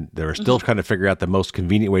and they're still trying to figure out the most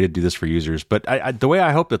convenient way to do this for users. But the way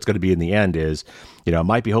I hope it's going to be in the end is, it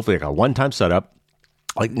might be hopefully like a one-time setup,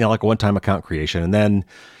 like a one-time account creation. And then,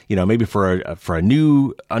 maybe for a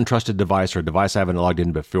new untrusted device or a device I haven't logged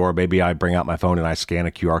in before, maybe I bring out my phone and I scan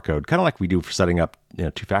a QR code, kind of like we do for setting up,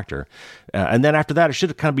 two-factor. And then after that, it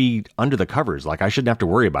should kind of be under the covers. Like I shouldn't have to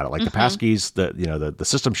worry about it. Like the passkeys, the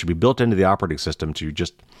system should be built into the operating system to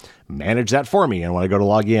just manage that for me. And when I go to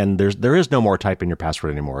log in, there is no more type in your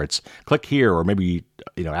password anymore. It's click here or maybe,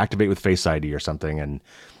 activate with Face ID or something. And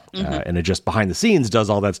it just behind the scenes does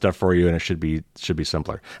all that stuff for you, and it should be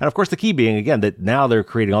simpler. And of course, the key being again that now they're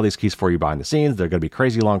creating all these keys for you behind the scenes. They're going to be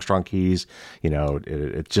crazy long, strong keys.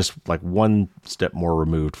 It's just like one step more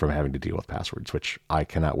removed from having to deal with passwords, which I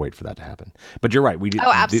cannot wait for that to happen. But you're right.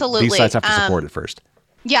 Absolutely. These sites have to support it first.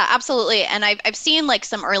 Yeah, absolutely. And I've seen like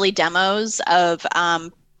some early demos of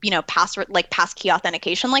password, like passkey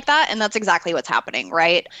authentication like that. And that's exactly what's happening,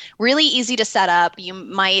 right? Really easy to set up. You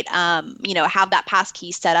might, have that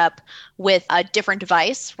passkey set up with a different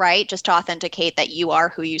device, right? Just to authenticate that you are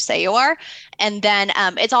who you say you are. And then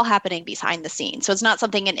it's all happening behind the scenes. So it's not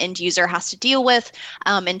something an end user has to deal with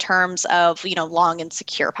in terms of, long and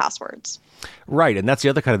secure passwords. Right. And that's the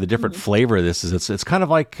other kind of the different flavor of this is it's kind of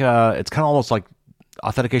like, it's kind of almost like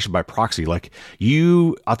authentication by proxy. Like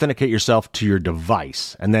you authenticate yourself to your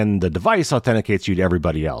device and then the device authenticates you to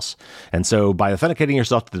everybody else. And so by authenticating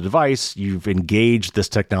yourself to the device, you've engaged this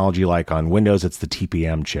technology. Like on Windows, it's the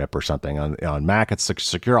TPM chip or something. On Mac, it's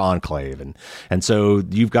Secure Enclave. And so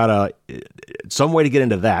you've got some way to get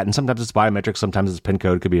into that. And sometimes it's biometrics, sometimes it's PIN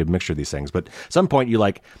code. It could be a mixture of these things. But at some point you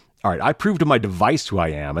like, all right, I prove to my device who I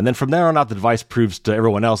am. And then from there on out, the device proves to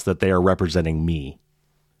everyone else that they are representing me.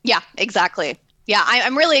 Yeah, exactly. Yeah,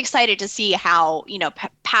 I'm really excited to see how,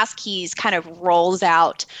 passkeys kind of rolls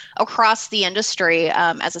out across the industry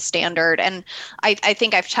as a standard. And I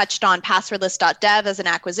think I've touched on passwordless.dev as an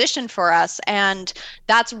acquisition for us. And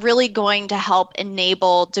that's really going to help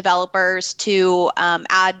enable developers to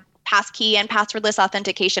add passkey and passwordless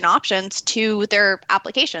authentication options to their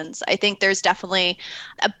applications. I think there's definitely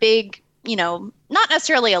a big, not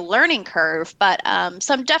necessarily a learning curve, but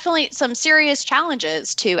some serious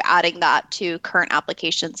challenges to adding that to current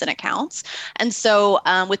applications and accounts. And so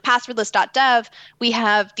with passwordless.dev, we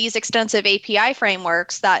have these extensive API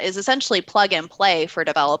frameworks that is essentially plug and play for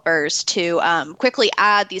developers to quickly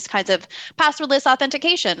add these kinds of passwordless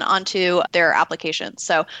authentication onto their applications.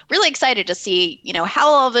 So really excited to see, how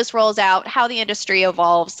all of this rolls out, how the industry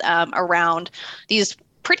evolves around these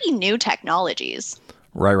pretty new technologies.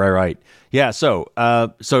 Right. Yeah. So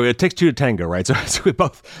it takes two to tango, right? So with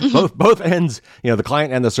both ends, the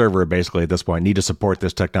client and the server basically at this point need to support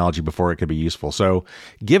this technology before it can be useful. So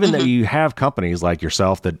given that you have companies like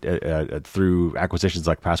yourself that through acquisitions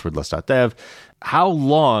like passwordless.dev, how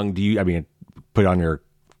long do you, put on your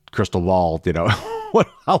crystal ball,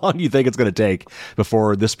 how long do you think it's going to take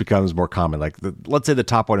before this becomes more common? Like, let's say the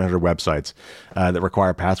top 100 websites that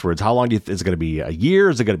require passwords. How long is it going to be? A year?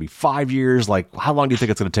 Is it going to be 5 years? Like, how long do you think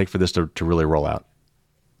it's going to take for this to really roll out?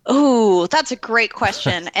 Oh, that's a great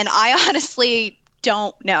question. And I honestly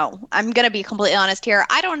don't know. I'm going to be completely honest here.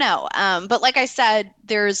 I don't know. But like I said,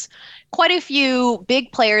 there's quite a few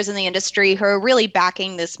big players in the industry who are really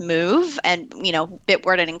backing this move, and,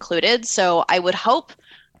 Bitwarden included. So I would hope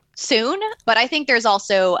soon, but I think there's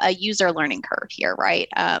also a user learning curve here, right?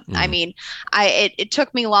 It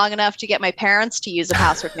took me long enough to get my parents to use a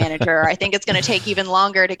password manager. I think it's going to take even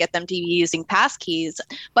longer to get them to be using passkeys.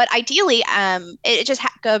 But ideally, it just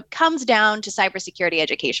comes down to cybersecurity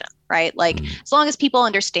education, right? Like, as long as people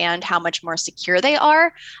understand how much more secure they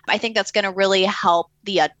are, I think that's going to really help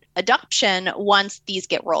the adoption once these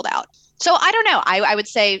get rolled out. So I don't know. I would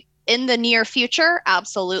say in the near future,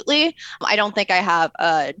 absolutely. I don't think I have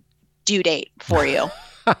a due date for you.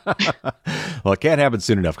 Well, it can't happen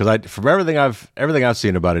soon enough because from everything I've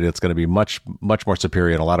seen about it, it's going to be much more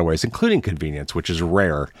superior in a lot of ways, including convenience, which is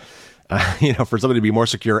rare. For something to be more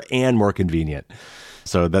secure and more convenient.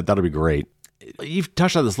 So that'll be great. You've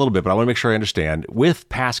touched on this a little bit, but I want to make sure I understand. With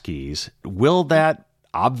passkeys, will that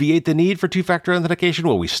obviate the need for two-factor authentication?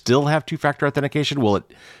 Will we still have two-factor authentication? Will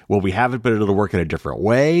we have it, but it'll work in a different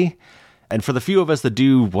way? And for the few of us that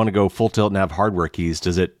do want to go full tilt and have hardware keys,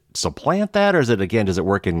 does it supplant that, or does it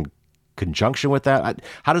work in conjunction with that?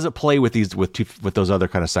 How does it play with with those other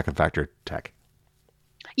kind of second factor tech?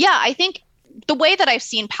 Yeah, I think the way that I've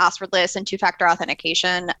seen passwordless and two-factor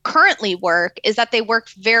authentication currently work is that they work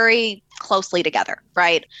very closely together,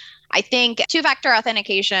 right? I think two-factor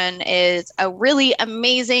authentication is a really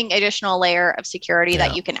amazing additional layer of security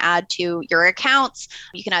that you can add to your accounts.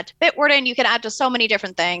 You can add to Bitwarden. You can add to so many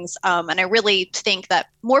different things. And I really think that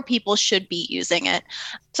more people should be using it.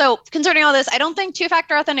 So concerning all this, I don't think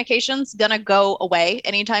two-factor authentication is going to go away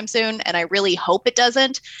anytime soon. And I really hope it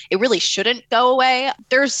doesn't. It really shouldn't go away.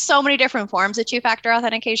 There's so many different forms of two-factor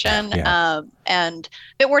authentication. And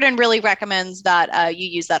Bitwarden really recommends that you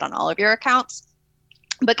use that on all of your accounts.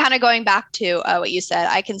 But kind of going back to what you said,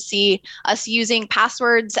 I can see us using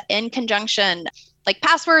passwords in conjunction, like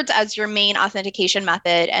passwords as your main authentication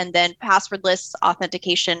method, and then passwordless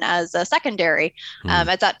authentication as a secondary,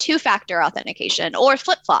 as that two-factor authentication, or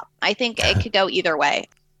flip-flop. I think it could go either way.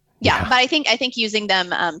 Yeah. But I think using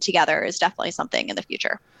them together is definitely something in the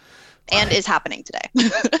future. And is happening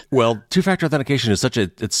today. Well, two-factor authentication is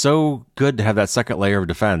it's so good to have that second layer of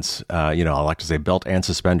defense. I like to say belt and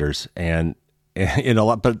suspenders, and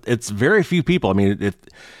but it's very few people. I mean,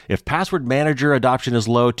 if password manager adoption is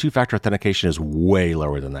low, two-factor authentication is way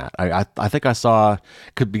lower than that. I think I saw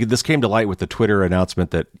this came to light with the Twitter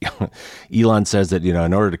announcement that Elon says that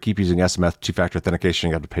in order to keep using SMS two-factor authentication,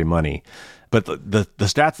 you have to pay money. But the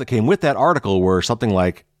stats that came with that article were something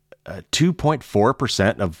like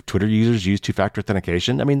 2.4% of Twitter users use two-factor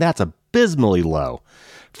authentication. I mean, that's abysmally low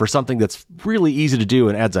for something that's really easy to do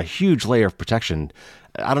and adds a huge layer of protection.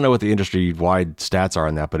 I don't know what the industry-wide stats are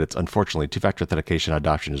on that, but it's unfortunately two-factor authentication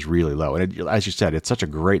adoption is really low. And as you said, it's such a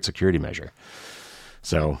great security measure.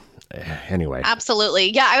 So anyway.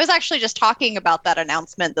 Absolutely. Yeah, I was actually just talking about that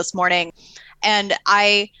announcement this morning. And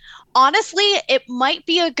honestly, it might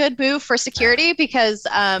be a good move for security because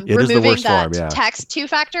removing that text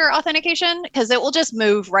two-factor authentication, because it will just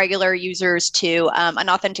move regular users to an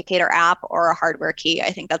authenticator app or a hardware key.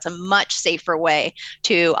 I think that's a much safer way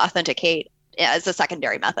to authenticate as a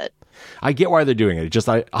secondary method. I get why they're doing it.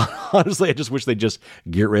 Honestly, I just wish they'd just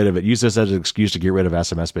get rid of it. Use this as an excuse to get rid of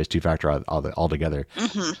SMS-based two-factor altogether.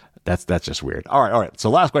 Mm-hmm. That's just weird. All right. So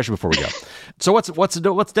last question before we go. So what's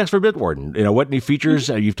next for Bitwarden? What new features?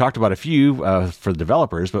 You've talked about a few for the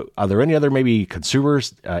developers, but are there any other maybe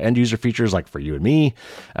consumers, end user features like for you and me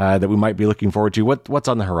that we might be looking forward to? What's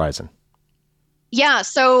on the horizon? Yeah,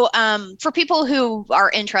 so for people who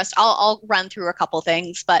are interested, I'll run through a couple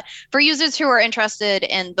things, but for users who are interested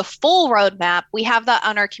in the full roadmap, we have that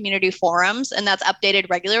on our community forums, and that's updated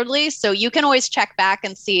regularly. So you can always check back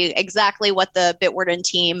and see exactly what the Bitwarden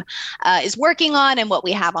team is working on and what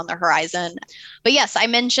we have on the horizon. But yes, I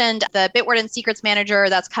mentioned the Bitwarden Secrets Manager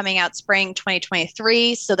that's coming out spring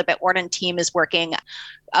 2023. So the Bitwarden team is working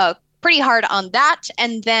pretty hard on that.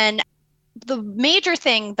 And then the major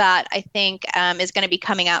thing that I think is going to be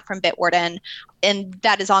coming out from Bitwarden and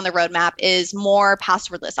that is on the roadmap is more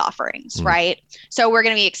passwordless offerings, right? So we're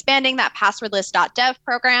going to be expanding that passwordless.dev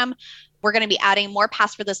program. We're going to be adding more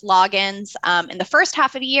passwordless logins in the first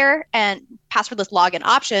half of the year and passwordless login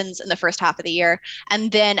options in the first half of the year.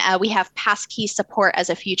 And then we have passkey support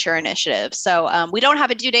as a future initiative. So we don't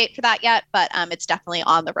have a due date for that yet, but it's definitely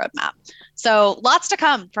on the roadmap. So lots to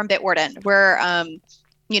come from Bitwarden.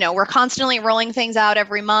 We're constantly rolling things out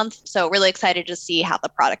every month. So really excited to see how the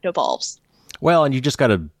product evolves. Well, and you just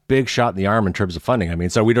got a big shot in the arm in terms of funding. I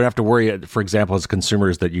mean, so we don't have to worry, for example, as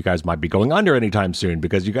consumers, that you guys might be going under anytime soon,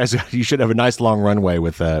 because you should have a nice long runway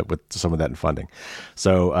with some of that in funding.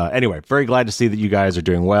 So anyway, very glad to see that you guys are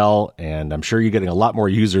doing well, and I'm sure you're getting a lot more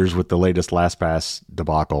users with the latest LastPass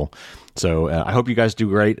debacle. So I hope you guys do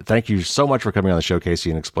great. Thank you so much for coming on the show,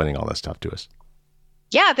 Casey, and explaining all this stuff to us.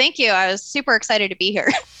 Yeah, thank you. I was super excited to be here.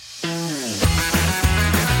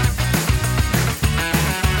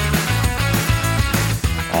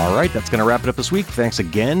 All right, that's going to wrap it up this week. Thanks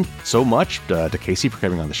again so much to Casey for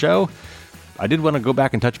coming on the show. I did want to go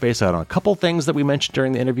back and touch base on a couple things that we mentioned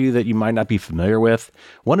during the interview that you might not be familiar with.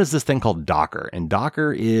 One is this thing called Docker. And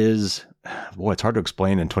Docker is, it's hard to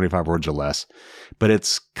explain in 25 words or less, but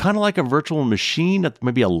it's kind of like a virtual machine,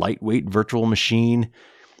 maybe a lightweight virtual machine,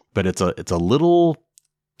 but it's a little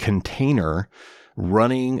container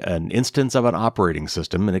running an instance of an operating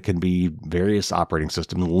system, and it can be various operating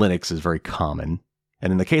systems. Linux is very common.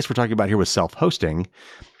 And in the case we're talking about here with self-hosting,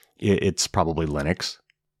 it's probably Linux.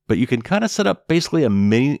 But you can kind of set up basically a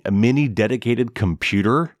mini dedicated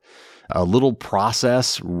computer, a little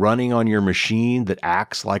process running on your machine that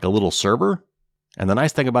acts like a little server. And the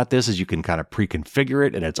nice thing about this is you can kind of pre-configure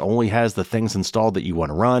it, and it only has the things installed that you want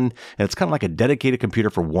to run. And it's kind of like a dedicated computer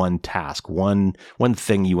for one task, one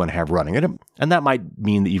thing you want to have running. And that might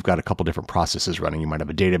mean that you've got a couple different processes running. You might have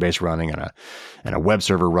a database running and a web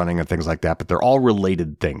server running and things like that. But they're all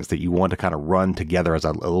related things that you want to kind of run together as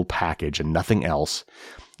a little package and nothing else.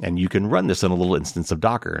 And you can run this in a little instance of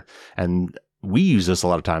Docker. And we use this a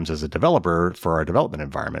lot of times as a developer for our development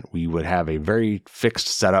environment. We would have a very fixed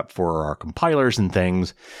setup for our compilers and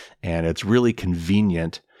things, and it's really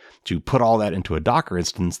convenient to put all that into a Docker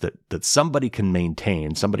instance that somebody can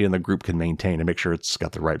maintain, somebody in the group can maintain and make sure it's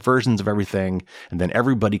got the right versions of everything, and then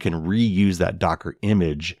everybody can reuse that Docker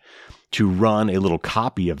image to run a little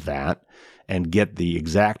copy of that and get the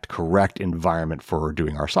exact correct environment for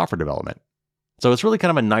doing our software development. So it's really kind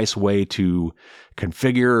of a nice way to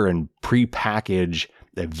configure and pre-package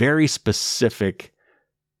a very specific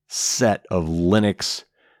set of Linux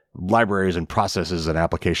libraries and processes and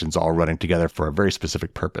applications all running together for a very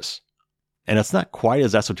specific purpose. And it's not quite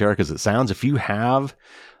as esoteric as it sounds. If you have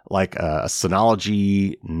like a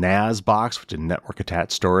Synology NAS box, which is network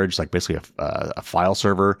attached storage, like basically a file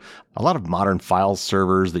server, a lot of modern file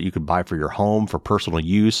servers that you could buy for your home for personal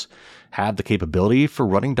use have the capability for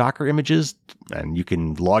running Docker images, and you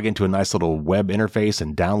can log into a nice little web interface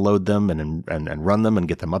and download them and run them and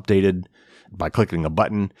get them updated by clicking a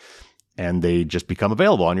button, and they just become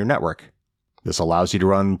available on your network. This allows you to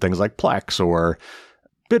run things like Plex or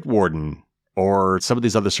Bitwarden or some of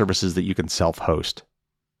these other services that you can self-host.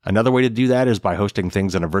 Another way to do that is by hosting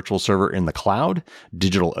things in a virtual server in the cloud.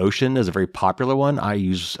 DigitalOcean is a very popular one. I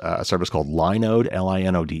use a service called Linode,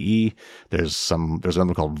 Linode. There's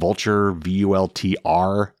another called Vultr,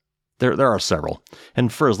 VULTR. There are several.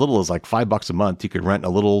 And for as little as like $5 a month, you could rent a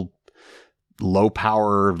little low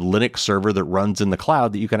power Linux server that runs in the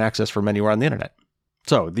cloud that you can access from anywhere on the internet.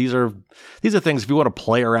 So these are things, if you want to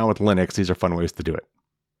play around with Linux, these are fun ways to do it.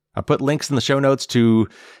 I put links in the show notes to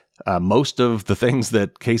most of the things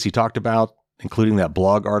that Casey talked about, including that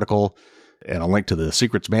blog article, and a link to the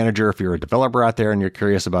Secrets Manager. If you're a developer out there and you're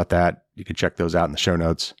curious about that, you can check those out in the show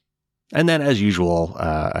notes. And then, as usual,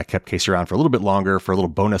 I kept Casey around for a little bit longer for a little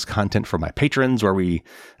bonus content for my patrons, where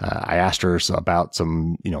I asked her about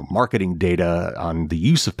some marketing data on the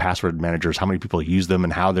use of password managers, how many people use them,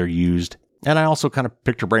 and how they're used. And I also kind of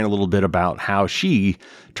picked her brain a little bit about how she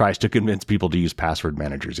tries to convince people to use password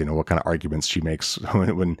managers. What kind of arguments she makes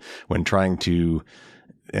when trying to,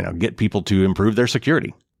 get people to improve their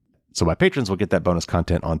security. So my patrons will get that bonus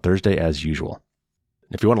content on Thursday as usual.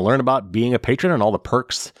 If you want to learn about being a patron and all the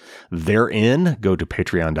perks therein, go to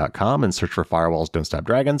patreon.com and search for Firewalls Don't Stop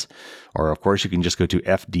Dragons. Or of course, you can just go to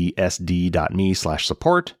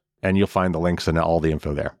fdsd.me/support and you'll find the links and all the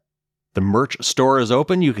info there. The merch store is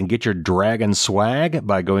open. You can get your Dragon swag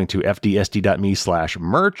by going to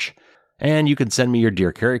fdsd.me/merch. And you can send me your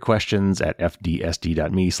Dear Carrie questions at fdsd.me/Q&A.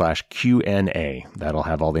 That'll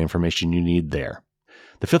have all the information you need there.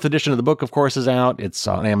 The 5th edition of the book, of course, is out. It's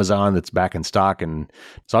on Amazon. It's back in stock. And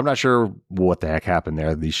so I'm not sure what the heck happened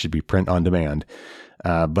there. These should be print on demand.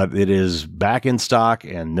 But it is back in stock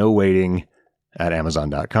and no waiting at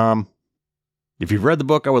Amazon.com. If you've read the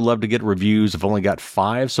book, I would love to get reviews. I've only got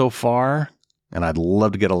 5 so far, and I'd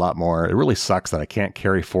love to get a lot more. It really sucks that I can't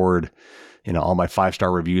carry forward, all my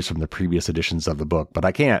 5-star reviews from the previous editions of the book, but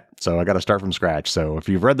I can't. So I got to start from scratch. So if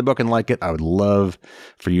you've read the book and like it, I would love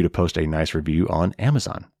for you to post a nice review on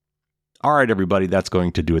Amazon. All right, everybody, that's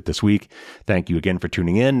going to do it this week. Thank you again for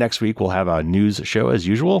tuning in. Next week, we'll have a news show as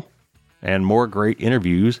usual and more great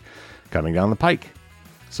interviews coming down the pike.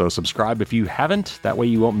 So subscribe if you haven't. That way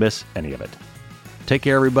you won't miss any of it. Take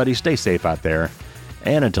care, everybody. Stay safe out there.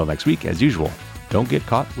 And until next week, as usual, don't get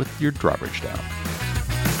caught with your drawbridge down.